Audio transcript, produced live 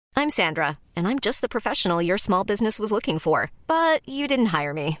I'm Sandra, and I'm just the professional your small business was looking for. But you didn't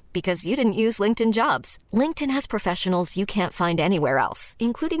hire me because you didn't use LinkedIn Jobs. LinkedIn has professionals you can't find anywhere else,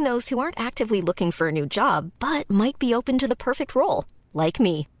 including those who aren't actively looking for a new job, but might be open to the perfect role, like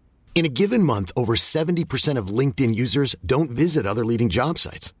me. In a given month, over 70% of LinkedIn users don't visit other leading job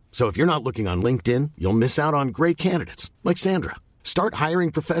sites. So if you're not looking on LinkedIn, you'll miss out on great candidates like Sandra. Start hiring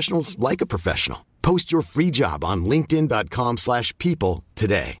professionals like a professional. Post your free job on linkedin.com/people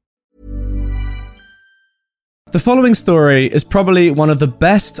today. The following story is probably one of the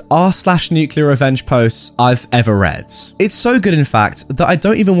best r/nuclear revenge posts I've ever read. It's so good, in fact, that I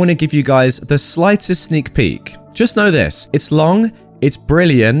don't even want to give you guys the slightest sneak peek. Just know this, it's long, it's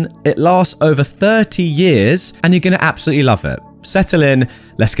brilliant, it lasts over 30 years, and you're going to absolutely love it. Settle in,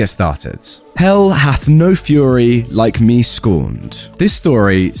 let's get started. Hell hath no fury like me scorned. This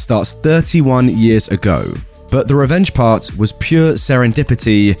story starts 31 years ago, but the revenge part was pure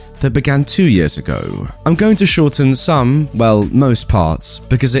serendipity that began 2 years ago. I'm going to shorten some, well, most parts,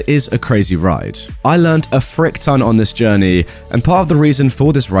 because it is a crazy ride. I learned a frick ton on this journey, and part of the reason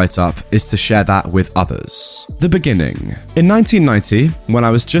for this write-up is to share that with others. The beginning. In 1990, when I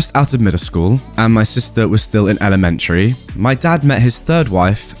was just out of middle school, and my sister was still in elementary, my dad met his third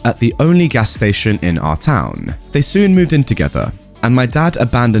wife at the only gas station in our town. They soon moved in together, and my dad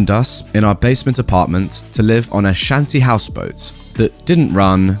abandoned us in our basement apartment to live on a shanty houseboat that didn't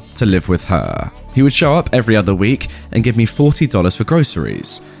run to live with her. He would show up every other week and give me $40 for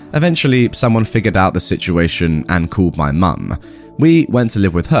groceries. Eventually, someone figured out the situation and called my mum. We went to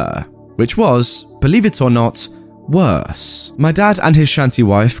live with her, which was, believe it or not, worse. My dad and his shanty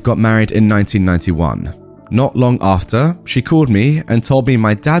wife got married in 1991. Not long after, she called me and told me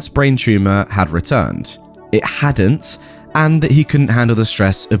my dad's brain tumor had returned. It hadn't, and that he couldn't handle the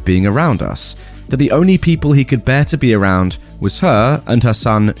stress of being around us, that the only people he could bear to be around was her and her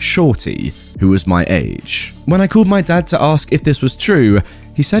son, Shorty, who was my age. When I called my dad to ask if this was true,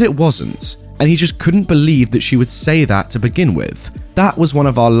 he said it wasn't, and he just couldn't believe that she would say that to begin with. That was one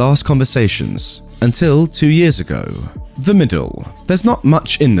of our last conversations, until 2 years ago. The middle. There's not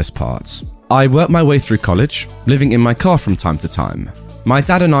much in this part. I worked my way through college, living in my car from time to time. My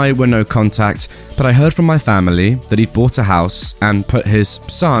dad and I were no contact, but I heard from my family that he'd bought a house and put his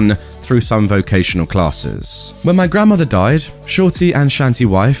son through some vocational classes. When my grandmother died, Shorty and shanty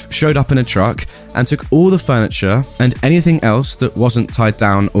wife showed up in a truck and took all the furniture and anything else that wasn't tied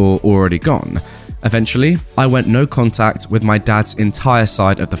down or already gone. Eventually, I went no contact with my dad's entire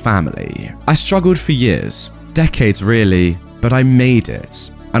side of the family. I struggled for years, decades really, but I made it.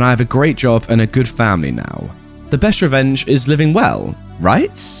 And I have a great job and a good family now. The best revenge is living well,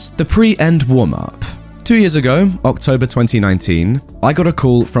 right? The pre-end warm-up. 2 years ago, October 2019, I got a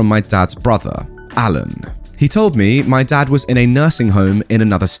call from my dad's brother, Alan. He told me my dad was in a nursing home in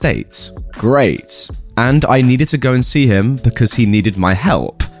another state. Great. And I needed to go and see him because he needed my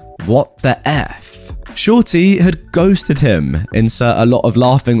help. What the F? Shorty had ghosted him. Insert a lot of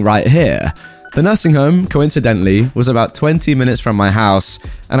laughing right here. The nursing home, coincidentally, was about 20 minutes from my house,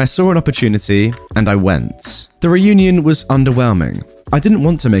 and I saw an opportunity, and I went. The reunion was underwhelming. I didn't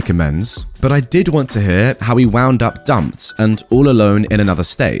want to make amends, but I did want to hear how he wound up dumped and all alone in another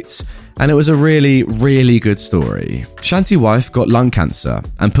state, and it was a really, really good story. Shanty wife got lung cancer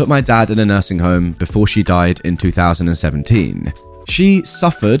and put my dad in a nursing home before she died in 2017. She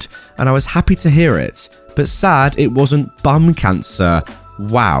suffered, and I was happy to hear it, but sad it wasn't bum cancer.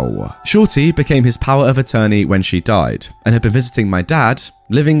 Wow. Shorty became his power of attorney when she died and had been visiting my dad,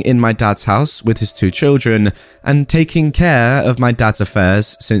 living in my dad's house with his 2 children, and taking care of my dad's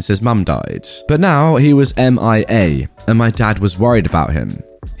affairs since his mum died. But now he was MIA, and my dad was worried about him.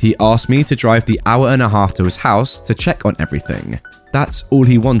 He asked me to drive the hour and a half to his house to check on everything. That's all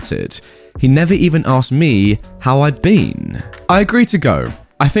he wanted. He never even asked me how I'd been. I agreed to go,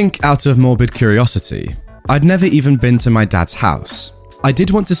 I think out of morbid curiosity. I'd never even been to my dad's house. I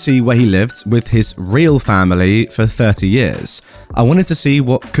did want to see where he lived with his real family for 30 years. I wanted to see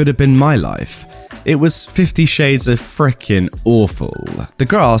what could have been my life. It was 50 shades of frickin' awful. The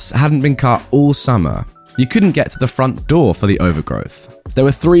grass hadn't been cut all summer. You couldn't get to the front door for the overgrowth. There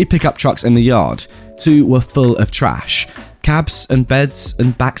were 3 pickup trucks in the yard. 2 were full of trash. Cabs and beds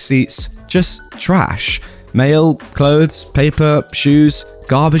and back seats, just trash. Mail, clothes, paper, shoes,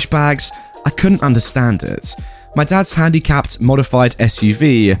 garbage bags. I couldn't understand it. My dad's handicapped modified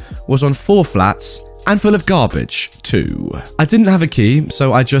SUV was on 4 flats and full of garbage, too. I didn't have a key,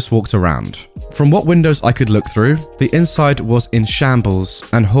 so I just walked around. From what windows I could look through, the inside was in shambles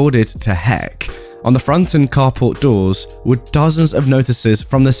and hoarded to heck. On the front and carport doors were dozens of notices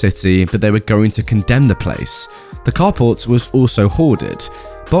from the city that they were going to condemn the place. The carport was also hoarded.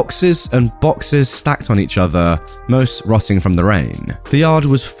 boxes and boxes stacked on each other, most rotting from the rain. The yard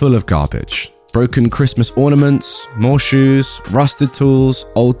was full of garbage. Broken Christmas ornaments, more shoes, rusted tools,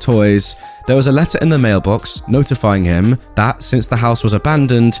 old toys. There was a letter in the mailbox notifying him that since the house was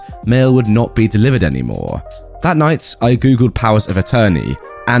abandoned, mail would not be delivered anymore. That night, I googled powers of attorney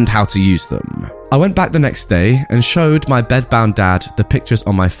and how to use them. I went back the next day and showed my bedbound dad the pictures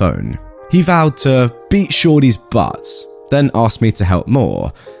on my phone. He vowed to beat Shorty's butt, then asked me to help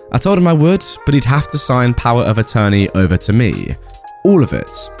more. I told him I would, but he'd have to sign power of attorney over to me. All of it.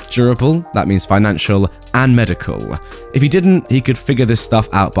 Durable, that means financial, and medical. If he didn't, he could figure this stuff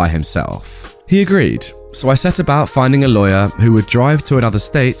out by himself. He agreed, so I set about finding a lawyer who would drive to another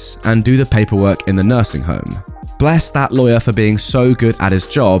state and do the paperwork in the nursing home. Bless that lawyer for being so good at his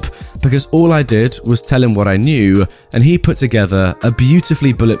job, because all I did was tell him what I knew, and he put together a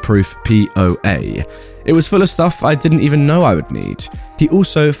beautifully bulletproof POA. It was full of stuff I didn't even know I would need. He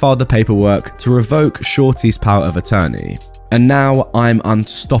also filed the paperwork to revoke Shorty's power of attorney. And now I'm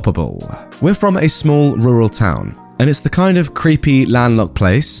unstoppable. We're from a small rural town, and it's the kind of creepy landlocked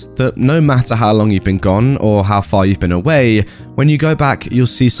place that no matter how long you've been gone or how far you've been away, when you go back you'll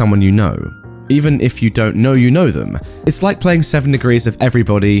see someone you know. Even if you don't know you know them. It's like playing 7 Degrees of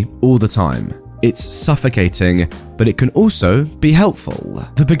everybody all the time. It's suffocating, but it can also be helpful.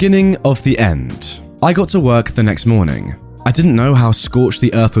 The beginning of the end. I got to work the next morning. I didn't know how scorched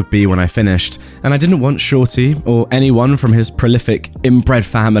the earth would be when I finished, and I didn't want Shorty or anyone from his prolific inbred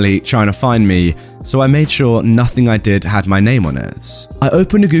family trying to find me, so I made sure nothing I did had my name on it. I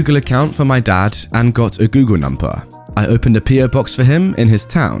opened a Google account for my dad and got a Google number. I opened a PO box for him in his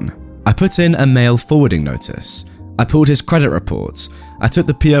town. I put in a mail forwarding notice. I pulled his credit reports. I took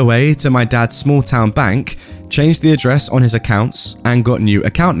the POA to my dad's small town bank, changed the address on his accounts, and got new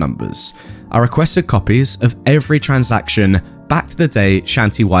account numbers. I requested copies of every transaction back to the day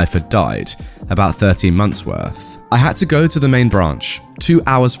Shanty wife had died, about 13 months worth. I had to go to the main branch, 2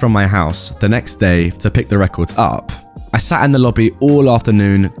 hours from my house, the next day to pick the records up. I sat in the lobby all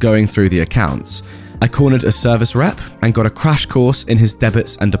afternoon going through the accounts. I cornered a service rep and got a crash course in his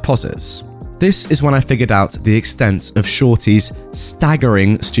debits and deposits. This is when I figured out the extent of Shorty's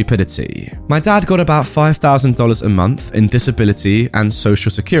staggering stupidity. My dad got about $5,000 a month in disability and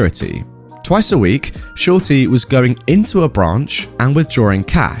social security. Twice a week, Shorty was going into a branch and withdrawing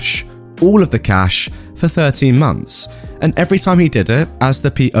cash, all of the cash, for 13 months. And every time he did it, as the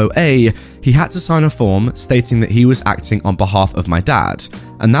POA, he had to sign a form stating that he was acting on behalf of my dad,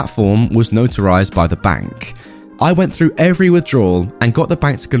 and that form was notarized by the bank. I went through every withdrawal and got the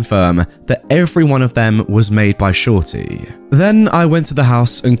bank to confirm that every one of them was made by Shorty. Then I went to the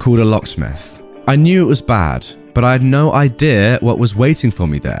house and called a locksmith. I knew it was bad, but I had no idea what was waiting for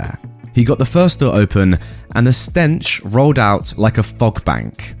me there. He got the first door open and the stench rolled out like a fog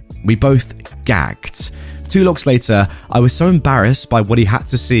bank. We both gagged. 2 locks later, I was so embarrassed by what he had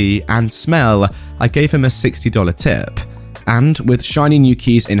to see and smell, I gave him a $60 tip. And with shiny new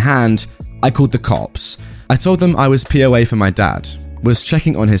keys in hand, I called the cops. I told them I was POA for my dad, was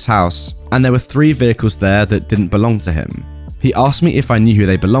checking on his house, and there were 3 vehicles there that didn't belong to him. He asked me if I knew who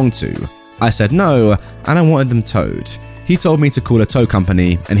they belonged to. I said no, and I wanted them towed. He told me to call a tow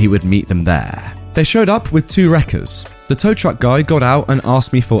company and he would meet them there. They showed up with 2 wreckers. The tow truck guy got out and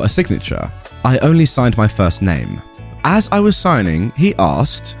asked me for a signature. I only signed my first name. As I was signing, he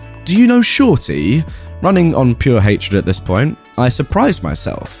asked, "Do you know Shorty?" Running on pure hatred at this point, I surprised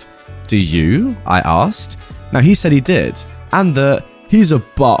myself. "Do you?" I asked. Now he said he did, and that he's a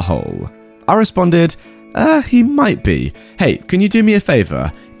butthole. I responded, he might be. Hey, can you do me a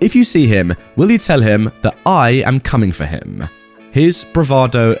favor? If you see him, will you tell him that I am coming for him? His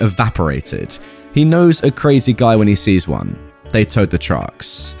bravado evaporated. He knows a crazy guy when he sees one. They towed the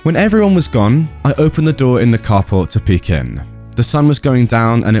trucks. When everyone was gone, I opened the door in the carport to peek in. The sun was going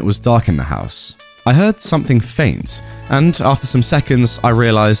down and it was dark in the house. I heard something faint, and after some seconds, I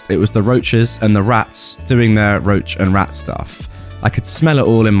realized it was the roaches and the rats doing their roach and rat stuff. I could smell it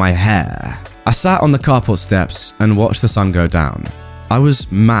all in my hair. I sat on the carport steps and watched the sun go down. I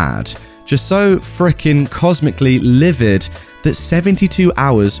was mad, just so frickin' cosmically livid that 72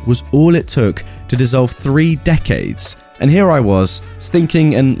 hours was all it took to dissolve 3 decades. And here I was,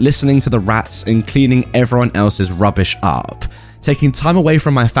 stinking and listening to the rats and cleaning everyone else's rubbish up, taking time away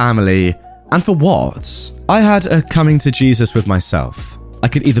from my family, and for what? I had a coming to Jesus with myself. I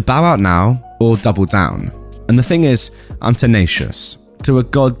could either bow out now or double down. And the thing is, I'm tenacious, to a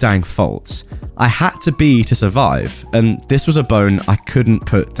goddamn fault. I had to be to survive, and this was a bone I couldn't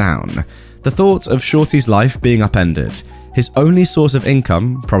put down. The thought of Shorty's life being upended, his only source of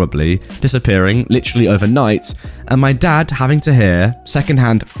income, probably, disappearing literally overnight, and my dad having to hear,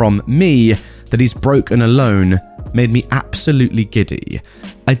 secondhand from me, that he's broke and alone, made me absolutely giddy.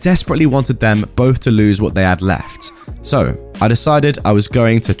 I desperately wanted them both to lose what they had left. So, I decided I was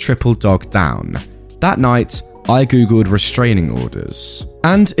going to triple dog down. That night, I googled restraining orders,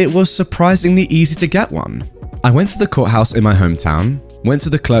 and it was surprisingly easy to get one. I went to the courthouse in my hometown, went to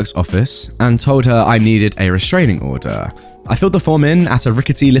the clerk's office, and told her I needed a restraining order. I filled the form in at a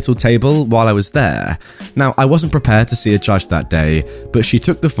rickety little table while I was there. Now, I wasn't prepared to see a judge that day, but she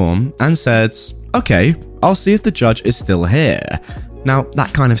took the form and said, "Okay, I'll see if the judge is still here." Now,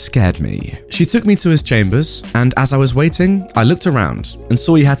 that kind of scared me. She took me to his chambers, and as I was waiting, I looked around and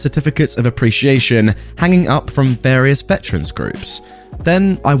saw he had certificates of appreciation hanging up from various veterans groups.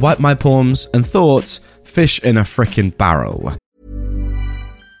 Then I wiped my palms and thought, fish in a frickin' barrel.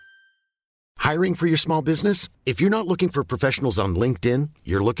 Hiring for your small business? If you're not looking for professionals on LinkedIn,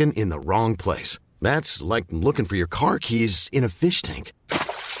 you're looking in the wrong place. That's like looking for your car keys in a fish tank.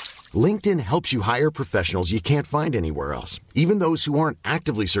 LinkedIn helps you hire professionals you can't find anywhere else, even those who aren't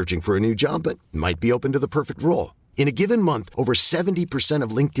actively searching for a new job but might be open to the perfect role. In a given month, over 70%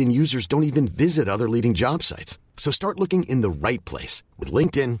 of LinkedIn users don't even visit other leading job sites. So start looking in the right place. With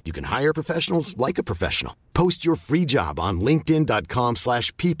LinkedIn, you can hire professionals like a professional. Post your free job on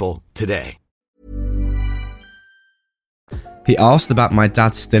linkedin.com/people today. He asked about my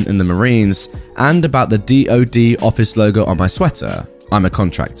dad's stint in the Marines and about the DoD office logo on my sweater. I'm a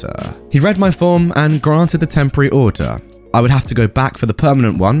contractor. He read my form and granted the temporary order. I would have to go back for the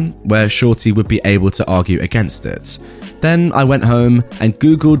permanent one, where Shorty would be able to argue against it. Then I went home and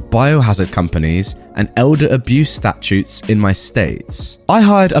Googled biohazard companies and elder abuse statutes in my state. I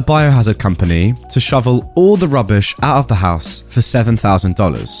hired a biohazard company to shovel all the rubbish out of the house for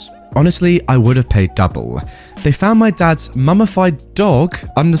 $7,000. Honestly, I would have paid double. They found my dad's mummified dog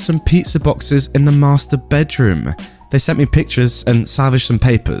under some pizza boxes in the master bedroom. They sent me pictures and salvaged some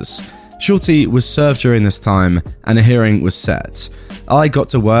papers. Shorty was served during this time and a hearing was set. I got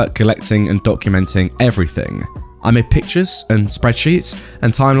to work collecting and documenting everything. I made pictures and spreadsheets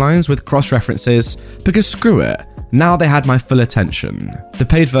and timelines with cross-references because screw it, now they had my full attention. The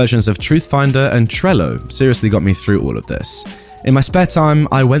paid versions of Truthfinder and Trello seriously got me through all of this. In my spare time,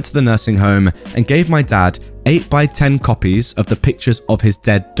 I went to the nursing home and gave my dad 8x10 copies of the pictures of his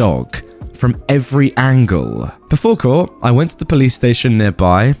dead dog, from every angle. Before court, I went to the police station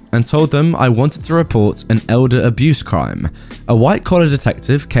nearby and told them I wanted to report an elder abuse crime. A white-collar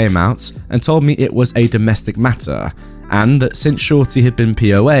detective came out and told me it was a domestic matter, and that since Shorty had been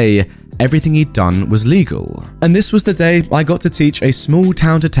POA, everything he'd done was legal. And this was the day I got to teach a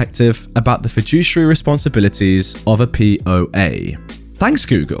small-town detective about the fiduciary responsibilities of a POA. Thanks,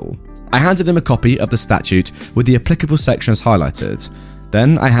 Google. I handed him a copy of the statute with the applicable sections highlighted.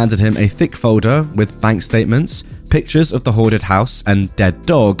 Then I handed him a thick folder with bank statements, pictures of the hoarded house and dead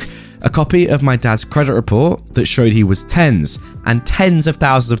dog, a copy of my dad's credit report that showed he was tens and tens of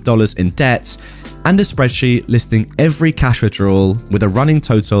thousands of dollars in debt, and a spreadsheet listing every cash withdrawal with a running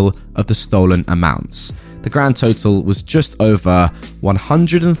total of the stolen amounts. The grand total was just over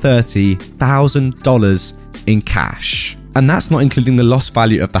 $130,000 in cash. And that's not including the lost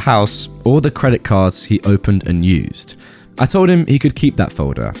value of the house or the credit cards he opened and used. I told him he could keep that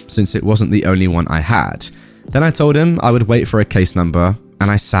folder, since it wasn't the only one I had. Then I told him I would wait for a case number, and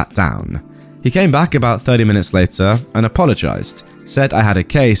I sat down. He came back about 30 minutes later and apologized, said I had a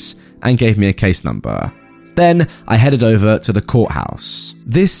case, and gave me a case number. Then I headed over to the courthouse.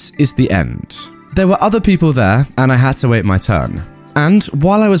 This is the end. There were other people there, and I had to wait my turn. And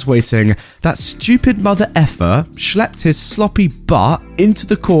while I was waiting, that stupid mother effer schlepped his sloppy butt into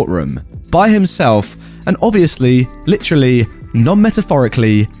the courtroom by himself, and obviously, literally,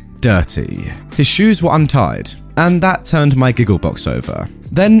 non-metaphorically, dirty. His shoes were untied, and that turned my giggle box over.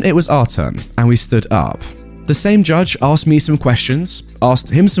 Then it was our turn, and we stood up. The same judge asked me some questions, asked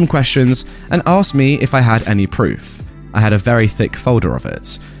him some questions, and asked me if I had any proof. I had a very thick folder of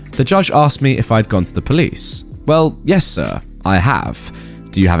it. The judge asked me if I'd gone to the police. Well, yes, sir, I have.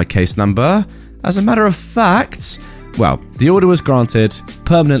 Do you have a case number? As a matter of fact, well, the order was granted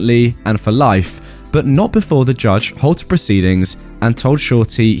permanently and for life, but not before the judge halted proceedings and told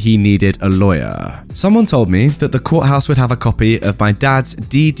Shorty he needed a lawyer. Someone told me that the courthouse would have a copy of my dad's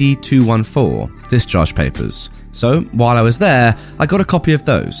DD-214 discharge papers. So while I was there, I got a copy of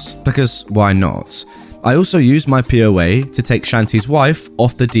those, because why not? I also used my POA to take Shanti's wife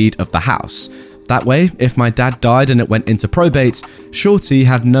off the deed of the house. That way, if my dad died and it went into probate, Shorty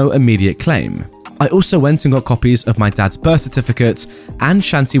had no immediate claim. I also went and got copies of my dad's birth certificate and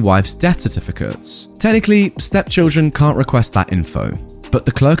Shanty wife's death certificates. Technically, stepchildren can't request that info, but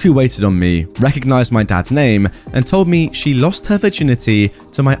the clerk who waited on me recognised my dad's name and told me she lost her virginity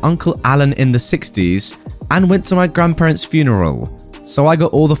to my Uncle Alan in the 60s and went to my grandparents' funeral. So I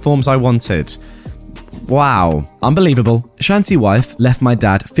got all the forms I wanted. Wow, unbelievable. Shanty wife left my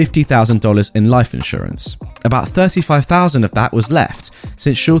dad $50,000 in life insurance. About $35,000 of that was left,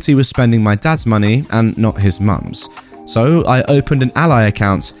 since Shorty was spending my dad's money and not his mum's. So I opened an Ally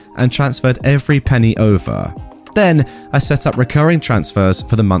account and transferred every penny over. Then I set up recurring transfers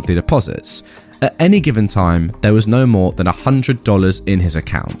for the monthly deposits. At any given time, there was no more than $100 in his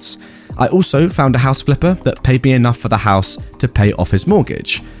accounts. I also found a house flipper that paid me enough for the house to pay off his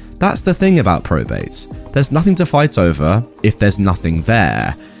mortgage. That's the thing about probate. There's nothing to fight over if there's nothing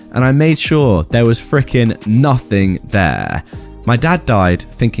there. And I made sure there was frickin' nothing there. My dad died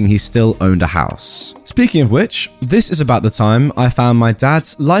thinking he still owned a house. Speaking of which, this is about the time I found my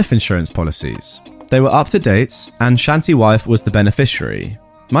dad's life insurance policies. They were up to date and Shanty wife was the beneficiary.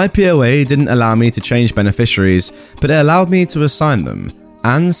 My POA didn't allow me to change beneficiaries, but it allowed me to assign them.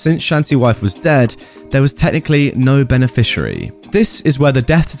 And since Shanty wife was dead, there was technically no beneficiary. This is where the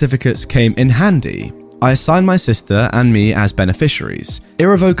death certificates came in handy. I assigned my sister and me as beneficiaries,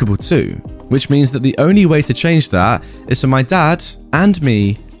 irrevocable too, which means that the only way to change that is for my dad and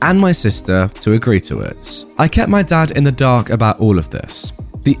me and my sister to agree to it. I kept my dad in the dark about all of this.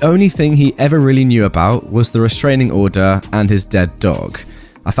 The only thing he ever really knew about was the restraining order and his dead dog.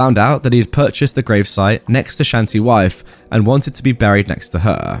 I found out that he had purchased the gravesite next to Shanty wife and wanted to be buried next to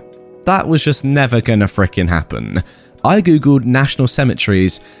her. That was just never gonna frickin' happen. I googled national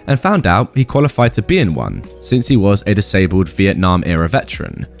cemeteries and found out he qualified to be in one, since he was a disabled Vietnam-era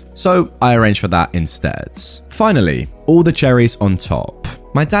veteran. So I arranged for that instead. Finally, all the cherries on top.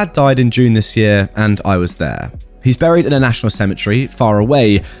 My dad died in June this year and I was there. He's buried in a national cemetery far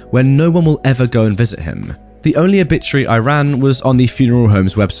away where no one will ever go and visit him. The only obituary I ran was on the funeral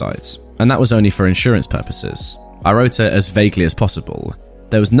home's website, and that was only for insurance purposes. I wrote it as vaguely as possible.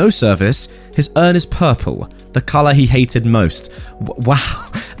 There was no service. His urn is purple, the colour he hated most. Wow,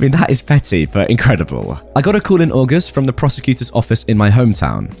 I mean that is petty, but incredible. I got a call in August from the prosecutor's office in my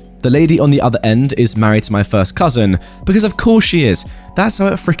hometown. The lady on the other end is married to my first cousin, because of course she is. That's how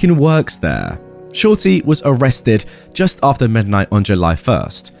it freaking works there. Shorty was arrested just after midnight on July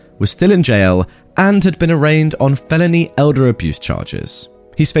 1st, was still in jail, and had been arraigned on felony elder abuse charges.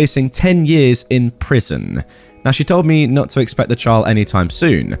 He's facing 10 years in prison. Now, she told me not to expect the trial anytime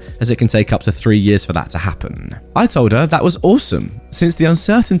soon, as it can take up to 3 years for that to happen. I told her that was awesome, since the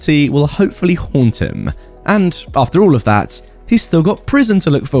uncertainty will hopefully haunt him. And after all of that, he's still got prison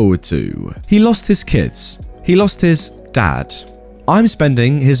to look forward to. He lost his kids. He lost his dad. I'm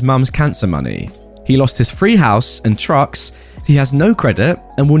spending his mum's cancer money. He lost his free house and trucks. He has no credit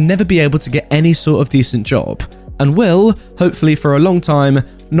and will never be able to get any sort of decent job, and will, hopefully for a long time,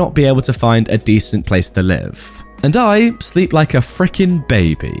 not be able to find a decent place to live. And I sleep like a frickin'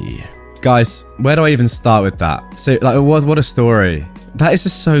 baby. Guys, where do I even start with that? So, what a story. That is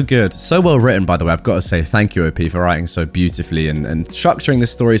just so good. So well written, by the way. I've got to say thank you, OP, for writing so beautifully and structuring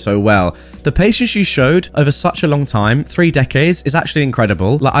this story so well. The patience you showed over such a long time, 3 decades, is actually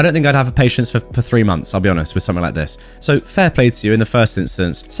incredible. Like, I don't think I'd have a patience for 3 months, I'll be honest, with something like this. So fair play to you in the first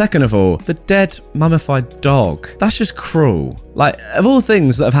instance. Second of all, the dead mummified dog. That's just cruel. Like, of all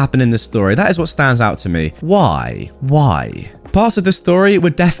things that have happened in this story, that is what stands out to me. Why? Parts of the story were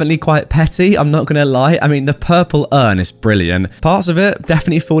definitely quite petty, I'm not gonna lie. I mean, the purple urn is brilliant. Parts of it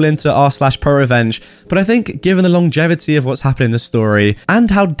definitely fall into r/pro revenge, but I think given the longevity of what's happened in the story and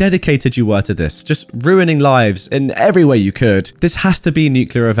how dedicated you were to this, just ruining lives in every way you could, this has to be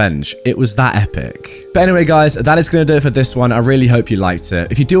nuclear revenge. It was that epic. But anyway, guys, that is going to do it for this one. I really hope you liked it.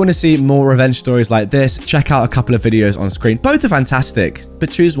 If you do want to see more revenge stories like this, check out a couple of videos on screen. Both are fantastic,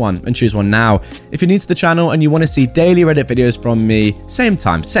 but choose one and choose one now. If you're new to the channel and you want to see daily Reddit videos from me, same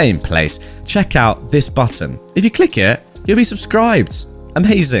time, same place, check out this button. If you click it, you'll be subscribed.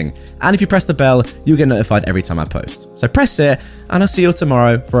 Amazing. And if you press the bell, you'll get notified every time I post. So press it, and I'll see you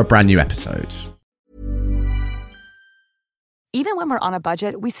tomorrow for a brand new episode. Even when we're on a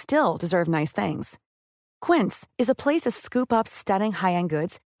budget, we still deserve nice things. Quince is a place to scoop up stunning high-end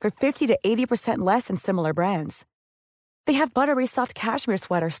goods for 50 to 80% less than similar brands. They have buttery soft cashmere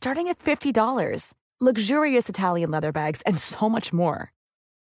sweaters starting at $50, luxurious Italian leather bags, and so much more.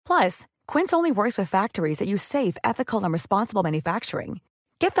 Plus, Quince only works with factories that use safe, ethical, and responsible manufacturing.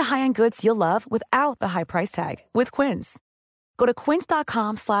 Get the high-end goods you'll love without the high price tag with Quince. Go to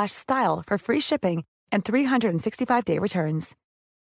quince.com/style for free shipping and 365-day returns.